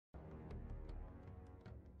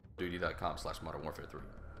Duty.com/Modern Warfare 3.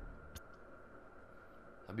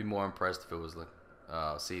 I'd be more impressed if it was like,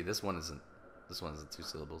 see, this one isn't 2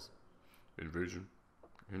 syllables. Invasion,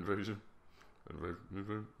 invasion,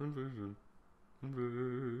 invasion, invasion,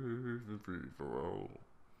 invasion, free for all.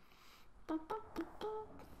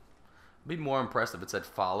 I'd be more impressed if it said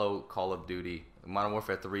follow Call of Duty Modern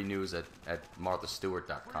Warfare 3 news at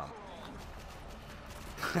marthastewart.com.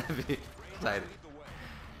 That'd be exciting.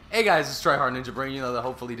 Hey guys, it's TryHardNinja bringing you the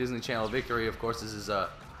hopefully Disney Channel Victory. Of course, this is a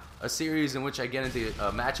series in which I get into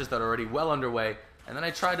matches that are already well underway, and then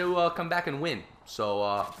I try to come back and win.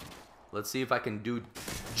 So let's see if I can do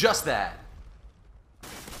just that.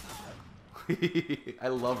 I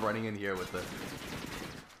love running in here with the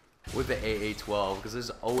AA-12 because there's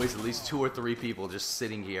always at least 2 or 3 people just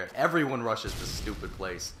sitting here. Everyone rushes this stupid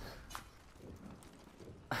place.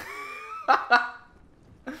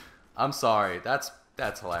 I'm sorry. That's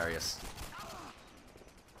hilarious.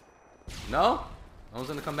 No? No one's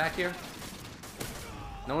gonna come back here?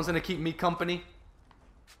 No one's gonna keep me company?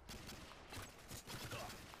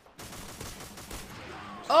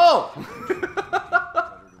 Oh!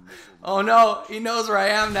 Oh no, he knows where I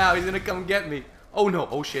am now. He's gonna come get me. Oh no,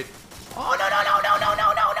 oh shit. Oh no, no, no, no, no,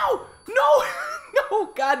 no, no, no! No!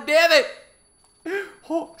 No, god damn it!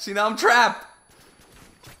 Oh, see, now I'm trapped.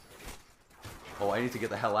 Oh, I need to get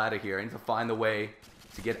the hell out of here. I need to find a way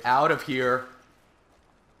to get out of here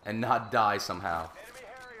and not die somehow.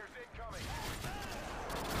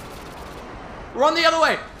 Run the other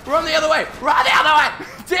way! Run the other way! Run the other way!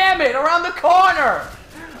 Damn it! Around the corner!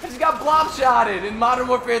 I just got blob shotted in Modern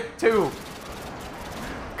Warfare 2.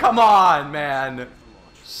 Come on, man.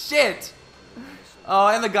 Shit. Oh,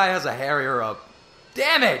 and the guy has a Harrier up.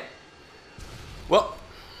 Damn it! Well,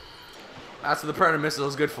 that's what the Predator missile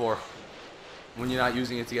is good for. When you're not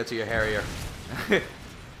using it to get to your Harrier.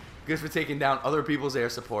 Good for taking down other people's air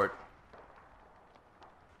support.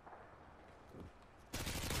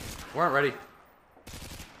 Weren't ready.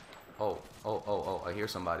 Oh, oh, oh, oh, I hear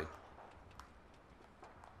somebody.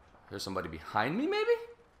 There's somebody behind me, maybe?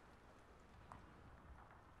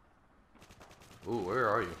 Ooh, where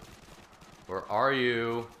are you? Where are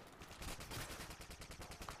you?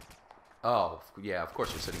 Oh, yeah, of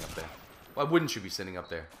course you're sitting up there. Why wouldn't you be sitting up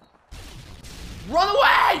there? Run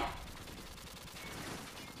away!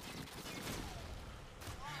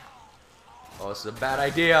 Oh, this is a bad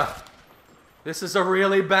idea. This is a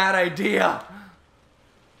really bad idea.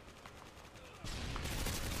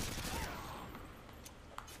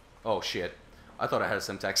 Oh, shit. I thought I had a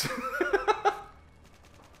Semtex.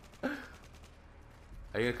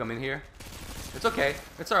 Are you gonna come in here? It's okay.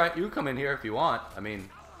 It's alright. You can come in here if you want. I mean,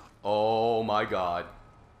 oh my god.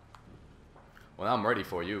 Well, now I'm ready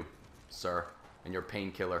for you, sir. And your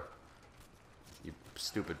painkiller. You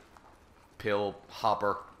stupid pill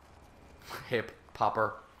hopper. Hip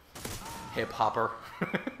popper. Hip hopper.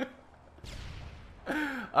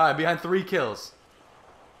 Alright, behind 3 kills.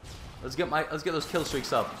 Let's get those kill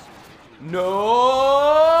streaks up. No!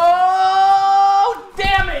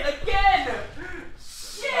 Damn it! Again!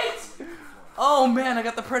 Shit! Oh man, I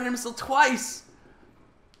got the Predator missile twice.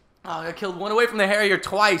 Oh, I got killed one away from the Harrier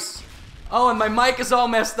twice. Oh, and my mic is all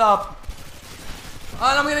messed up. Oh,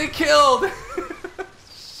 and I'm gonna get killed.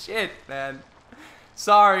 Shit, man.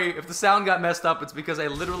 Sorry, if the sound got messed up, it's because I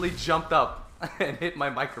literally jumped up and hit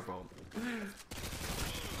my microphone.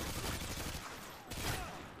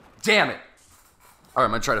 Damn it. Alright,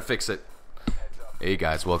 I'm gonna try to fix it. Hey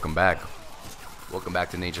guys, welcome back. Welcome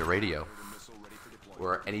back to Ninja Radio,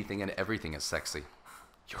 where anything and everything is sexy.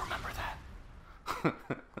 You remember that?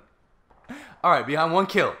 Alright, behind 1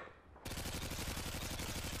 kill.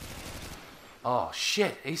 Oh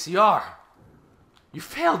shit, ACR. You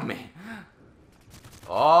failed me.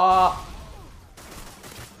 Oh.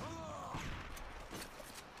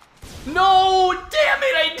 No, damn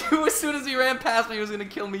it, I knew as soon as he ran past me he was gonna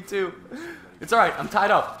kill me too. It's alright, I'm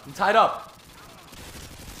tied up. I'm tied up.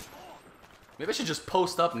 Maybe I should just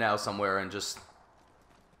post up now somewhere and just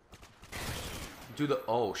do the...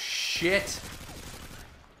 Oh, shit.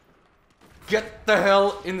 Get the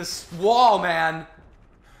hell in this wall, man.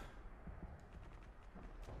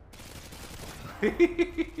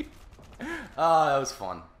 Oh, that was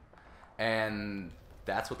fun. And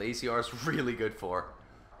that's what the ACR is really good for.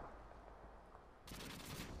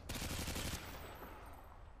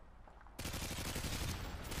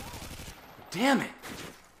 Damn it.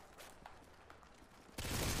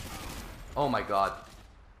 Oh my god.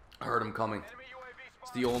 I heard him coming.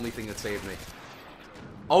 It's the only thing that saved me.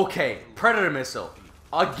 Okay, Predator missile.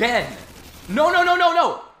 Again. No, no, no, no,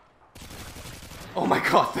 no. Oh my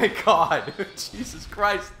god, thank god. Jesus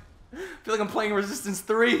Christ. I feel like I'm playing Resistance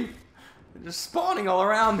 3. They're just spawning all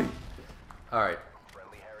around me. Alright.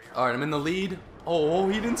 Alright, I'm in the lead. Oh,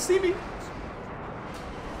 he didn't see me.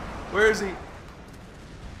 Where is he?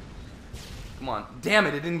 Come on. Damn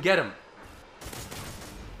it, it didn't get him.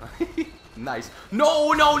 Nice.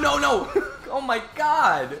 No, no, no, no. Oh my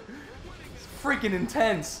god. It's freaking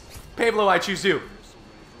intense. Pablo, I choose you.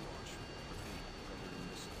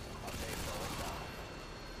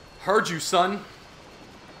 Heard you, son.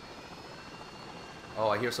 Oh,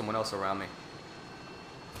 I hear someone else around me.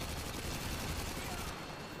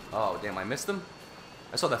 Oh, damn, I missed him?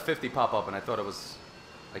 I saw that 50 pop up and I thought it was...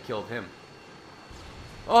 I killed him.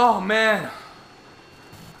 Oh, man.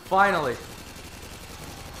 Finally.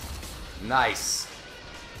 Nice.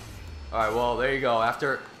 Alright, well, there you go.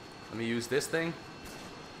 After... Let me use this thing.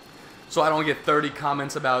 So I don't get 30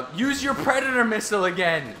 comments about, use your Predator missile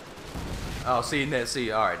again. Oh,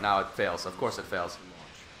 see, alright, now it fails. Of course it fails.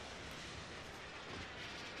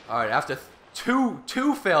 Alright, after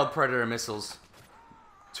two failed Predator missiles,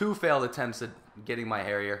 2 failed attempts at getting my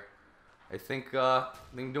Harrier, I think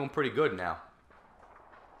I'm doing pretty good now.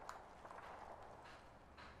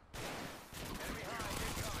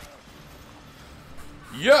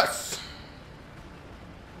 Yes!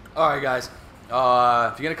 Alright, guys.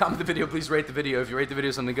 If you're gonna comment the video, please rate the video. If you rate the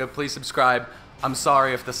video something good, please subscribe. I'm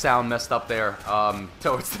sorry if the sound messed up there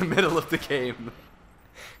towards the middle of the game.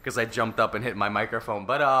 Because I jumped up and hit my microphone.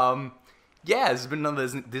 But, yeah, this has been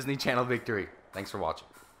another Disney Channel victory. Thanks for watching.